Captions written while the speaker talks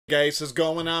Guys, what's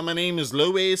going on? My name is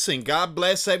Luis and God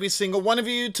bless every single one of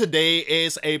you. Today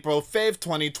is April 5th,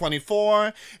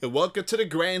 2024 and welcome to the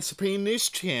Grand Supreme News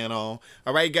channel.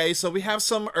 Alright guys, so we have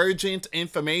some urgent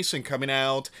information coming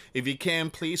out. If you can,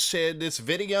 please share this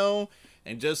video.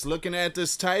 And just looking at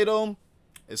this title,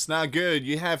 it's not good.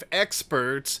 You have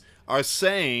experts are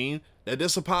saying that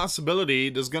there's a possibility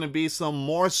there's going to be some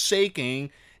more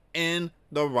shaking in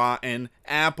the rotten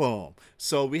apple.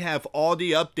 So we have all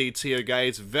the updates here,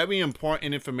 guys. Very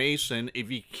important information.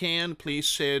 If you can, please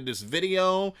share this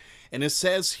video. And it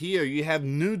says here you have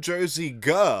New Jersey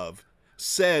Gov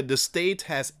said the state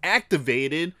has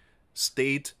activated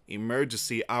State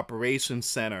Emergency Operations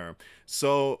Center.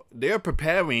 So they're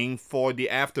preparing for the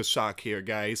aftershock here,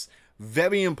 guys.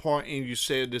 Very important you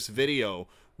share this video.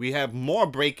 We have more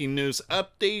breaking news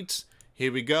updates.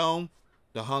 Here we go.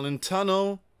 The Holland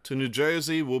Tunnel to New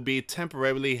Jersey will be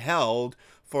temporarily held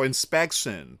for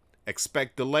inspection.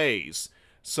 Expect delays.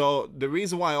 So the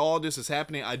reason why all this is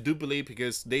happening, I do believe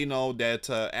because they know that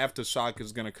aftershock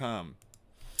is going to come.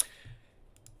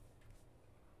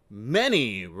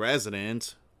 Many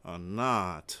residents are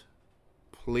not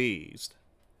pleased.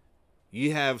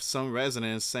 You have some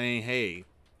residents saying, hey,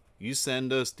 you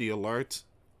send us the alert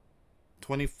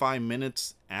 25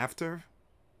 minutes after?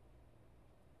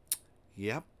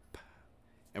 Yep.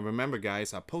 And remember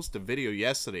guys, I posted a video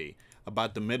yesterday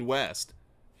about the Midwest.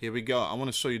 Here we go. I want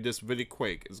to show you this really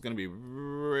quick. It's going to be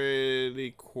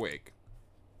really quick.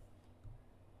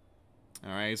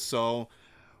 Alright, so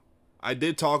I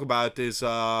did talk about this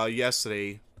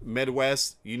yesterday.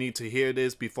 Midwest, you need to hear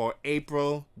this before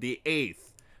April the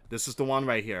 8th. This is the one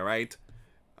right here, right?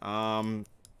 Alright,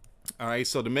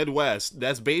 so the Midwest,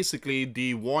 that's basically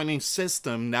the warning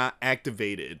system not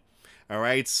activated.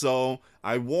 Alright, so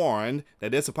I warned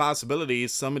that there's a possibility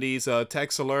some of these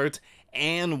text alert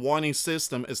and warning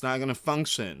system is not going to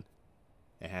function.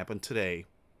 It happened today.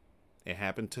 It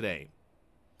happened today.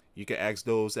 You can ask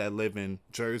those that live in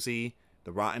Jersey,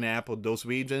 the Rotten Apple, those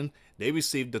regions. They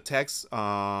received the text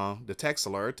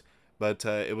alert, but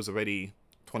it was already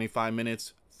 25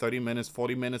 minutes, 30 minutes,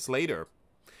 40 minutes later.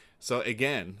 So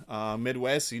again,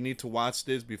 Midwest, you need to watch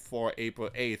this before April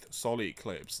 8th solar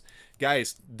eclipse.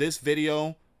 Guys, this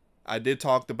video, I did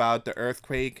talk about the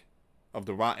earthquake of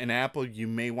the Rotten Apple. You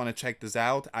may want to check this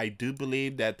out. I do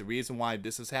believe that the reason why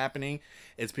this is happening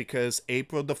is because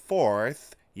April the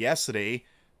 4th, yesterday,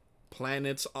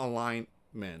 planets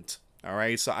alignment. All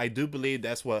right, so I do believe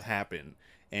that's what happened.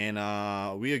 And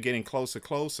we are getting closer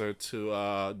to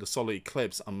the solar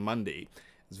eclipse on Monday.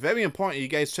 It's very important you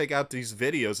guys check out these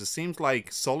videos. It seems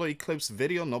like solar eclipse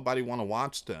video, nobody want to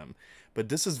watch them. But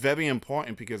this is very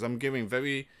important because I'm giving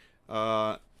very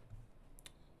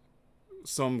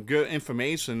some good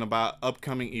information about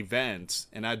upcoming events.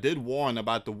 And I did warn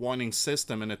about the warning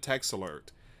system and the text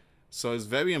alert. So it's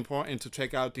very important to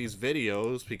check out these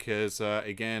videos because,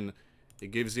 again,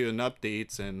 it gives you an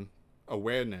updates and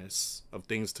awareness of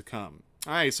things to come.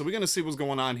 All right, so we're going to see what's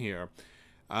going on here.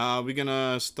 We're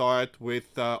gonna start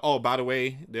with oh, by the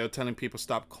way, they're telling people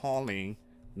stop calling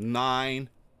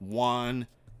 911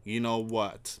 you know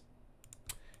what.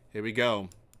 Here we go.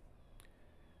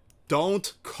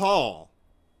 Don't call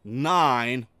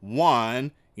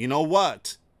 911 you know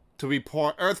what to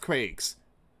report earthquakes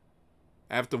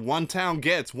after one town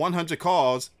gets 100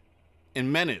 calls in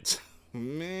minutes.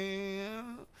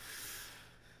 Man,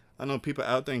 I know people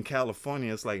out there in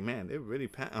California, it's like, man, they're really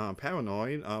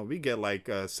paranoid. We get like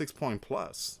 6 point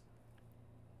plus.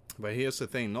 But here's the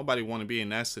thing. Nobody want to be in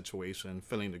that situation,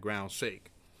 feeling the ground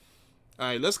shake. All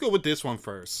right, let's go with this one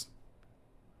first.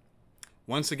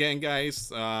 Once again,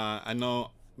 guys, I know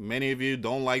many of you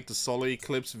don't like the solar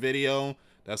eclipse video.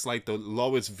 That's like the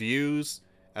lowest views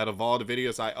out of all the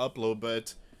videos I upload.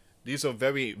 But these are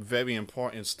very, very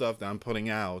important stuff that I'm putting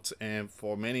out. And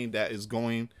for many that is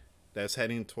going... that's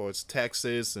heading towards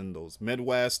Texas and those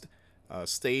Midwest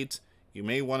states, you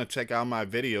may want to check out my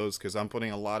videos because I'm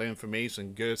putting a lot of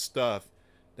information, good stuff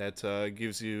that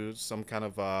gives you some kind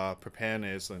of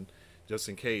preparedness and just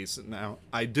in case. Now,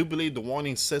 I do believe the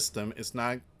warning system is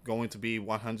not going to be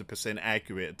 100%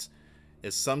 accurate.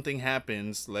 If something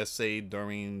happens, let's say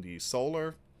during the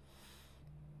solar,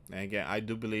 and again, I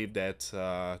do believe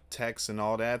that text and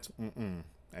all that, it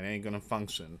ain't going to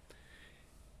function.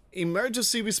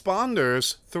 Emergency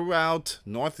responders throughout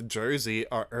North Jersey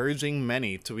are urging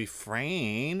many to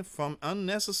refrain from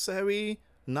unnecessary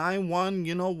 911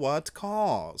 you know what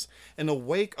calls in the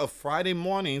wake of Friday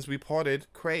morning's reported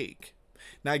quake.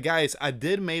 Now guys, I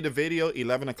did make a video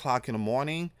 11 o'clock in the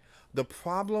morning. The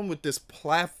problem with this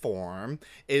platform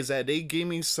is that they give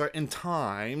me certain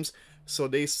times, so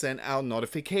they send out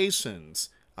notifications.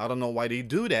 I don't know why they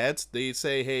do that. They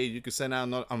say, hey, you can send out,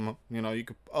 you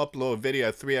could upload a video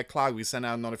at 3 o'clock. We send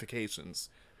out notifications.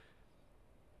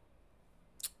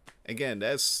 Again,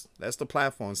 that's the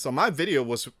platform. So my video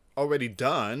was already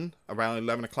done around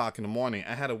 11 o'clock in the morning.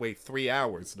 I had to wait 3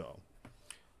 hours though.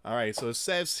 All right, so it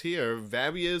says here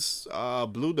various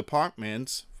blue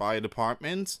departments, fire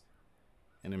departments,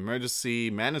 and emergency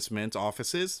management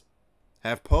offices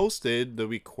have posted the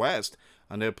request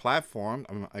on their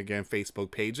platform, again,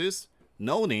 Facebook pages,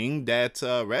 noting that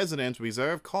residents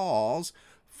reserve calls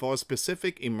for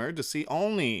specific emergency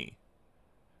only.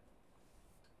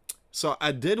 So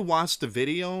I did watch the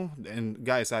video, and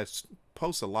guys, I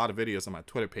post a lot of videos on my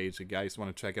Twitter page. If you guys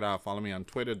want to check it out, follow me on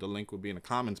Twitter. The link will be in the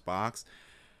comments box.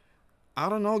 I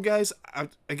don't know, guys. I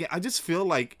just feel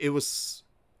like it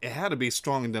had to be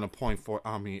stronger than a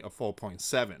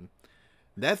 4.7.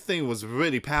 That thing was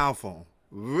really powerful.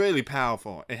 Really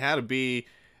powerful. It had to be,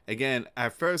 again,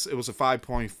 at first it was a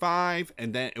 5.5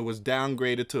 and then it was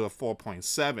downgraded to a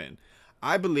 4.7.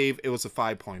 I believe it was a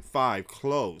 5.5,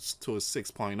 close to a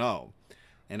 6.0.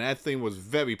 And that thing was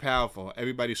very powerful.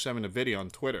 Everybody's sharing the video on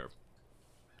Twitter.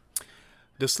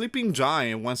 The sleeping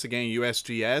giant, once again,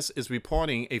 USGS, is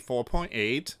reporting a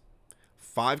 4.8,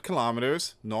 5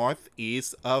 kilometers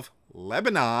northeast of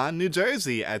Lebanon, New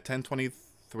Jersey at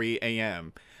 10:23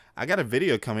 a.m. I got a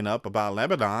video coming up about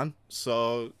Lebanon.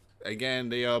 So, again,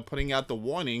 they are putting out the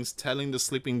warnings, telling the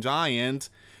sleeping giant,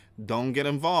 don't get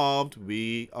involved.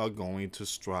 We are going to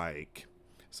strike.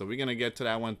 So we're going to get to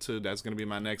that one too. That's going to be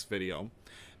my next video.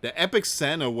 The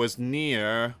epicenter was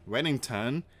near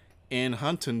Reddington in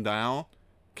Huntingdon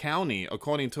County,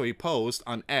 according to a post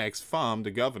on X from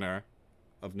the governor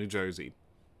of New Jersey.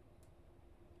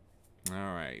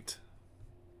 All right.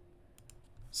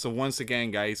 So once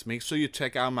again, guys, make sure you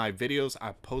check out my videos.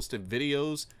 I posted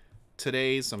videos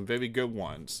today, some very good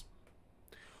ones.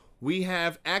 We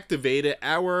have activated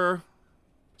our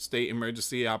State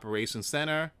Emergency Operations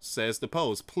Center, says the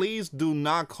post. Please do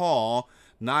not call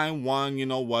 911, you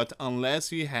know what,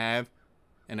 unless you have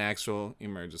an actual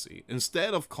emergency.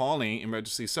 Instead of calling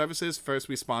emergency services, first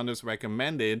responders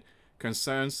recommended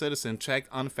concerned citizens check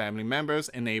on family members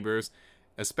and neighbors,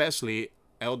 especially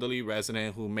elderly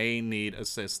residents who may need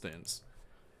assistance.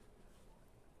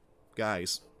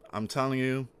 Guys, I'm telling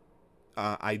you,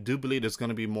 I do believe there's going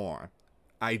to be more.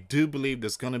 I do believe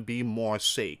there's going to be more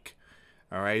shake.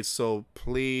 All right, so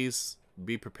please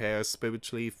be prepared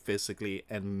spiritually, physically,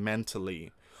 and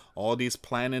mentally. All these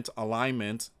planet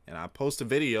alignments, and I post a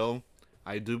video,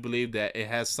 I do believe that it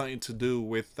has something to do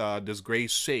with this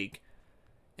great shake.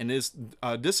 And this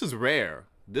is rare.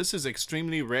 This is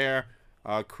extremely rare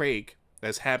quake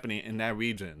that's happening in that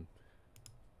region.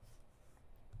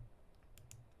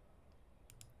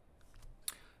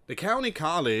 The County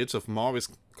College of Morris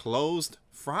closed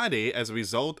Friday as a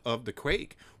result of the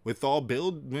quake, with all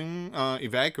buildings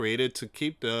evacuated to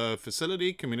keep the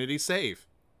facility community safe.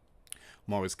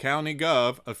 Morris County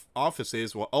Gov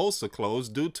offices were also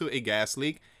closed due to a gas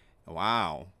leak.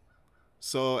 Wow.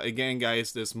 So again,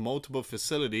 guys, there's multiple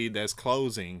facility that's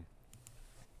closing.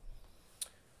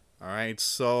 All right,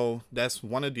 so that's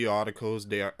one of the articles.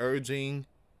 They are urging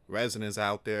residents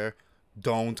out there,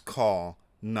 don't call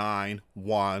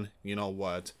 911. You know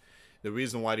what? The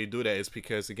reason why they do that is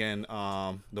because, again,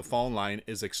 the phone line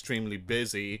is extremely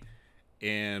busy,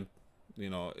 and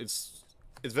you know it's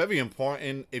very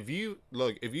important. If you're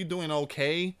doing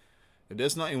okay, if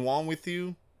there's nothing wrong with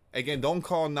you, again, don't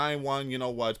call 911. You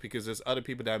know what? Because there's other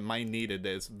people that might need it.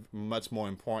 That's much more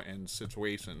important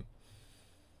situation.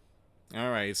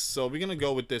 All right, so we're gonna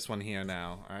go with this one here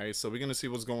now. All right, so we're gonna see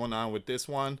what's going on with this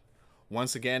one.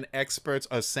 Once again, experts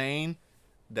are saying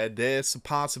that there's a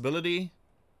possibility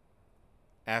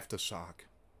aftershock.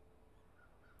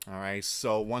 All right,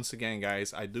 so once again,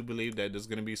 guys, I do believe that there's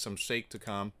gonna be some shake to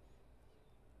come.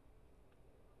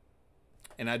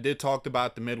 And I did talk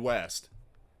about the Midwest.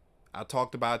 I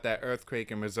talked about that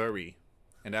earthquake in Missouri,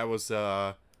 and that was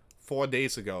 4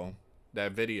 days ago,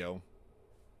 that video.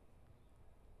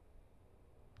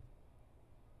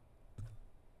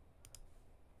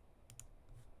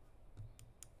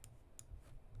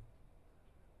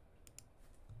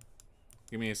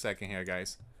 Give me a second here,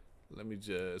 guys. Let me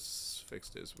just fix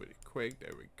this really quick.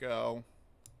 There we go.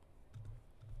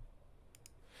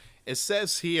 It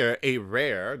says here a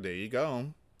rare, there you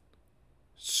go,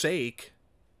 shake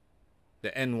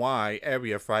the NY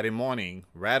area Friday morning,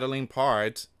 rattling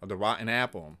parts of the Rotten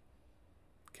Apple,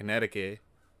 Connecticut,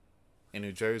 and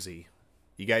New Jersey.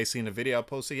 You guys seen the video I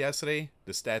posted yesterday?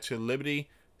 The Statue of Liberty,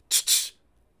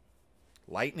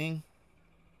 lightning.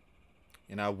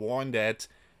 And I warned that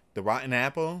the Rotten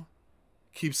Apple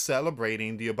keep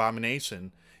celebrating the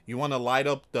abomination. You want to light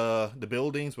up the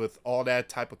buildings with all that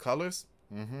type of colors?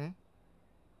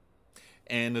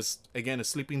 And this, again, the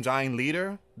sleeping giant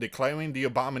leader declaring the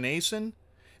abomination.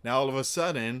 Now all of a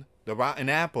sudden, the rotten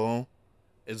apple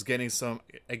is getting some,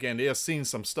 again, they are seeing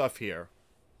some stuff here.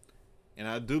 And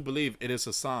I do believe it is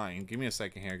a sign. Give me a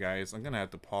second here, guys. I'm going to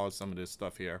have to pause some of this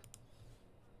stuff here.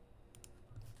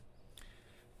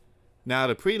 Now,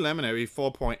 the preliminary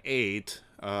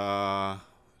 4.8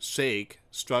 shake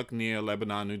struck near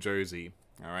Lebanon, New Jersey.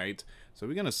 All right. So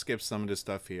we're going to skip some of this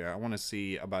stuff here. I want to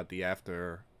see about the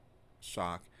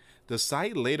aftershock. The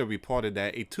site later reported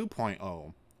that a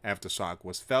 2.0 aftershock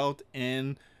was felt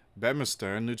in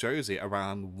Bedminster, New Jersey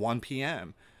around 1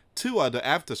 p.m. Two other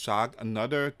aftershock,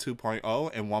 another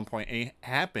 2.0 and 1.8,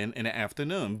 happened in the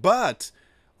afternoon, but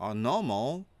are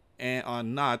normal and are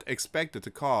not expected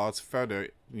to cause further,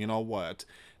 you know what.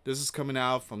 This is coming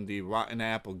out from the Rotten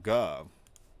Apple Gov.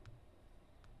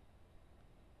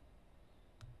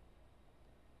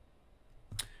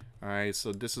 Alright,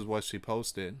 so this is what she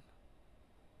posted.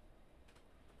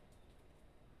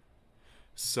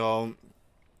 So,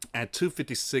 at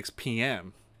 2:56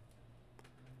 p.m.,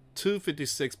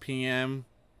 2:56 p.m.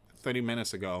 30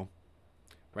 minutes ago.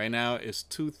 Right now it's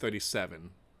 2:37.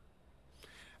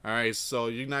 Alright, so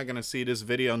you're not going to see this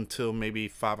video until maybe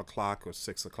 5 o'clock or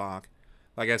 6 o'clock.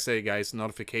 Like I say, guys,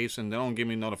 notification. They don't give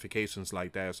me notifications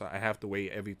like that, so I have to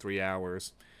wait every 3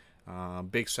 hours.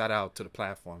 Big shout out to the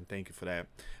platform. Thank you for that.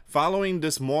 Following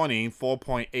this morning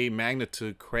 4.8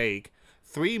 magnitude quake,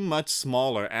 3 much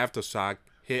smaller aftershock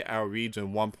hit our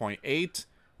region. 1.8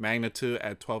 magnitude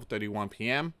at 12:31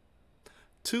 p.m.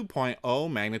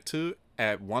 2.0 magnitude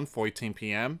at 1:14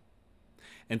 p.m.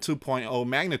 and 2.0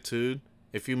 magnitude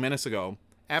a few minutes ago.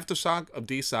 Aftershock of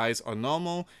these size are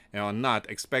normal and are not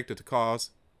expected to cause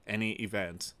any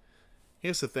events.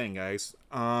 Here's the thing, guys.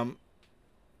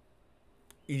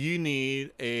 You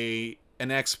need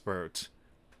an expert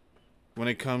when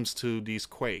it comes to these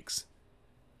quakes,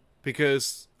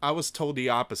 because I was told the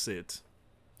opposite.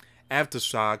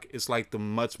 Aftershock is like the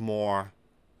much more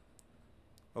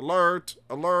alert,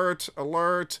 alert,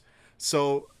 alert.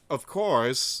 So, of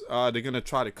course, they're going to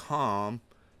try to calm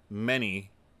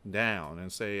many down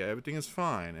and say, everything is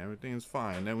fine, everything is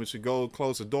fine. Then we should go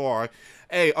close the door.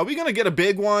 Hey, are we going to get a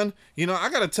big one? You know, I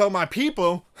got to tell my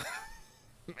people.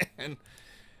 Man.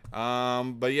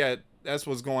 But yeah, that's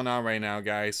what's going on right now,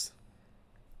 guys.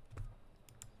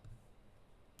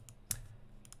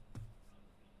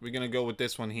 We're going to go with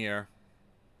this one here.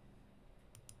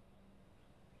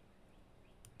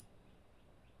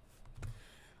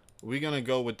 We're going to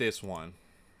go with this one.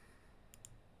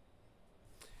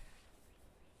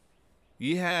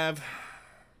 You have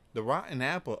the Rotten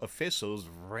Apple officials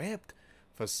ripped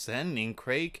for sending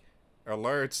quake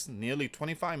alerts nearly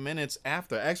 25 minutes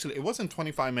after. Actually, it wasn't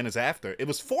 25 minutes after. It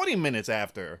was 40 minutes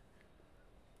after.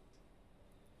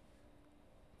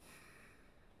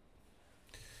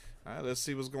 All right, let's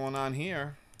see what's going on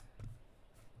here.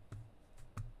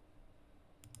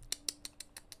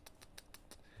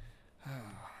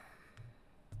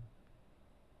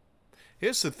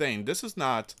 Here's the thing. This is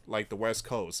not like the West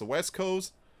Coast. The West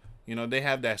Coast, you know, they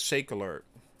have that shake alert.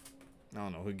 I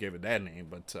don't know who gave it that name,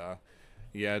 but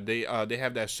yeah, they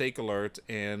have that shake alert.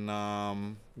 And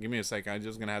give me a second. I'm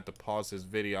just gonna have to pause this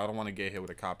video. I don't want to get hit with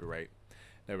a copyright.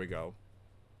 There we go.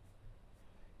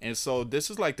 And so this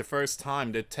is like the first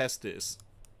time they test this.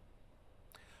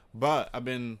 But I've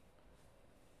been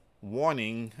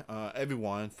warning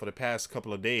everyone for the past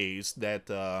couple of days that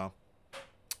the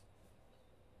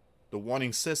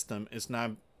warning system is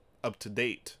not up to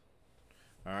date.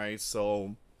 All right,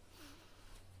 so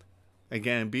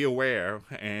again, be aware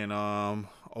and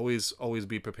always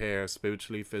be prepared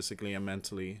spiritually, physically, and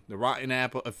mentally. The Rotten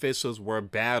Apple officials were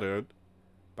battered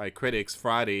by critics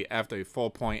Friday after a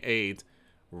 4.8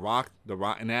 rocked the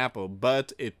Rotten Apple,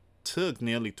 but it took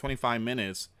nearly 25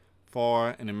 minutes for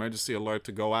an emergency alert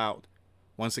to go out.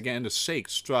 Once again, the shake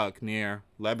struck near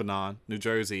Lebanon, New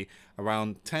Jersey,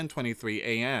 around 10:23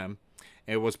 a.m.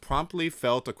 It was promptly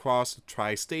felt across the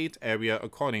tri-state area,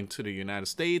 according to the United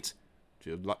States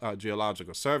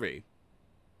Geological Survey.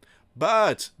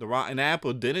 But the Rotten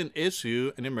Apple didn't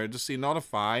issue an emergency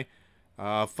notify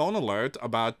phone alert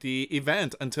about the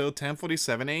event until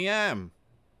 10:47 a.m.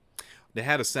 They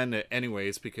had to send it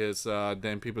anyways, because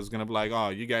then people's gonna be like, "Oh,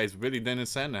 you guys really didn't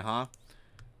send it, huh?"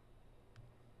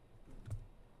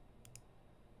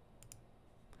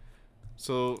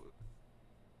 So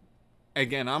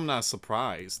again, I'm not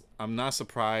surprised. I'm not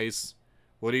surprised.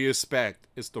 What do you expect?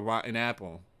 It's the Rotten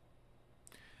Apple.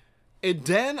 It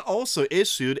then also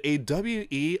issued a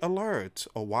WE alert,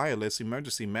 a wireless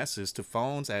emergency message to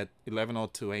phones at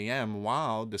 11:02 a.m.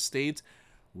 while the state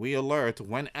WE alert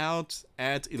went out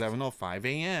at 11:05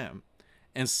 a.m.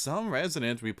 And some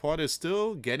residents reported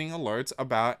still getting alerts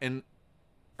about an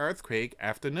earthquake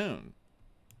afternoon.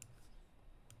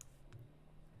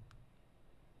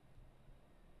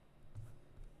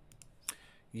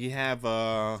 You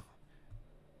have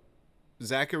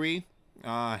Zachary,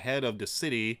 head of the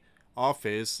city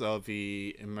office of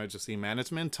the emergency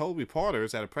management, told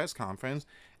reporters at a press conference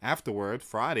afterward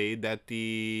Friday that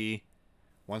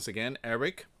once again,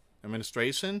 Eric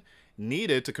administration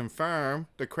needed to confirm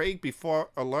the quake before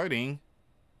alerting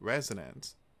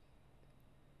residents.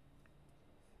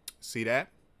 See that?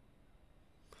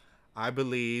 I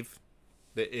believe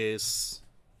there is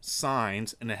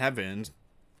signs in the heavens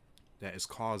that is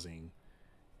causing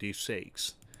these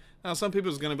shakes. Now, some people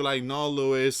is going to be like, no,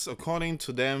 Lewis, according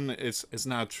to them, it's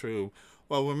not true.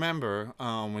 Well, remember,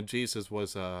 when Jesus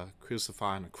was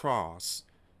crucified on the cross,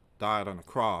 died on the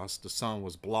cross, the sun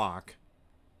was blocked,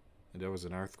 and there was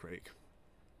an earthquake.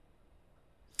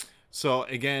 So,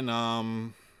 again,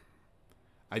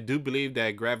 I do believe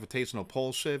that gravitational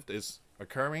pole shift is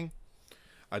occurring.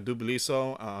 I do believe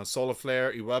so. Solar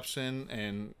flare, eruption,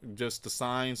 and just the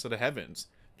signs of the heavens.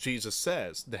 Jesus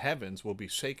says the heavens will be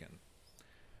shaken.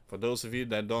 For those of you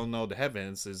that don't know, the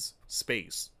heavens is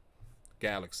space,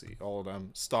 galaxy, all of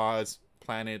them, stars,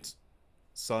 planets,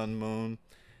 sun, moon,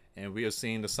 and we are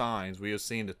seeing the signs. We are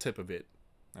seeing the tip of it.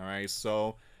 All right,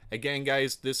 so again,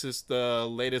 guys, this is the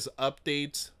latest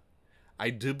update. I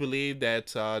do believe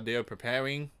that they are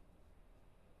preparing.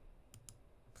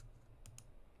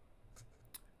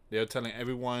 They're telling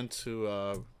everyone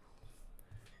to,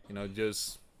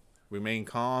 just remain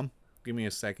calm. Give me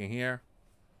a second here.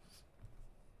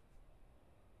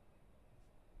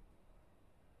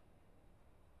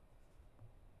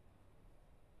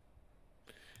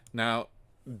 Now,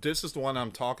 this is the one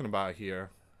I'm talking about here.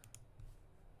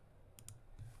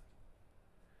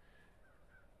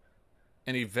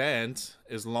 An event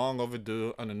is long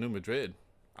overdue on the New Madrid.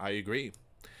 I agree.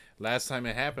 Last time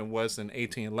it happened was in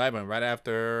 1811, right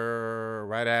after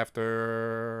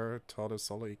total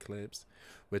solar eclipse,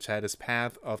 which had its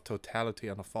path of totality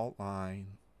on the fault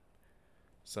line.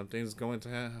 Something's going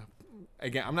to,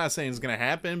 again, I'm not saying it's going to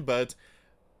happen, but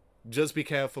just be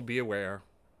careful, be aware.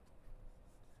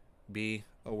 Be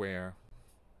aware.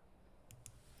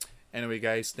 Anyway,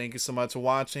 guys, thank you so much for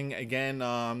watching. Again,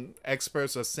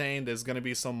 experts are saying there's going to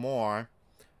be some more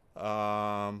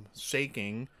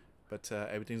shaking, but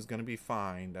everything's going to be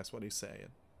fine. That's what he's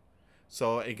saying.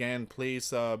 So, again,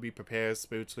 please be prepared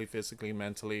spiritually, physically,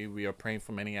 mentally. We are praying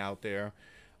for many out there.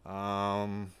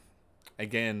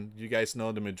 Again, you guys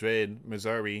know the Madrid,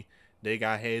 Missouri, they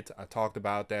got hit. I talked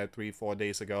about that 3-4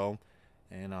 days ago.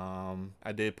 And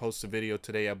I did post a video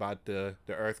today about the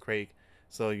earthquake.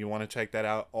 So you want to check that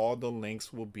out. All the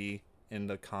links will be in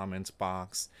the comments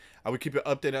box. I will keep you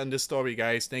updated on this story,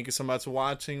 guys. Thank you so much for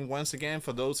watching. Once again,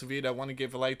 for those of you that want to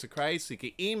give a life to Christ, you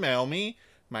can email me.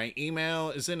 My email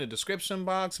is in the description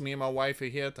box. Me and my wife are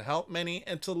here to help many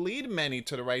and to lead many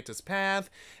to the righteous path.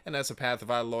 And that's the path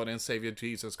of our Lord and Savior,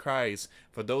 Jesus Christ.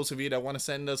 For those of you that want to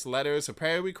send us letters or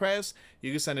prayer requests,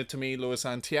 you can send it to me, US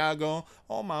Santiago,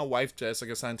 or my wife,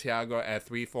 Jessica Santiago, at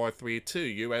 3432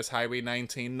 US Highway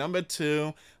 19, number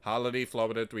 2, Holiday,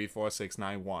 Florida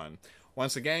 34691.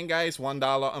 Once again, guys,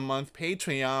 $1 a month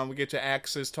Patreon. We get you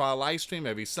access to our live stream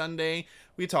every Sunday.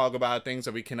 We talk about things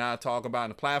that we cannot talk about on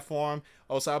the platform.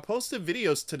 Also, I posted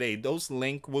videos today. Those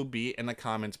links will be in the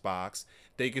comments box.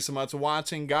 Thank you so much for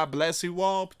watching. God bless you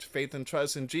all. Put your faith and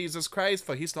trust in Jesus Christ,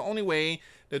 for he's the only way,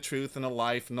 the truth, and the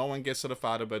life. No one gets to the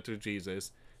Father but through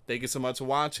Jesus. Thank you so much for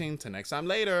watching. Till next time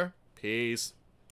later. Peace.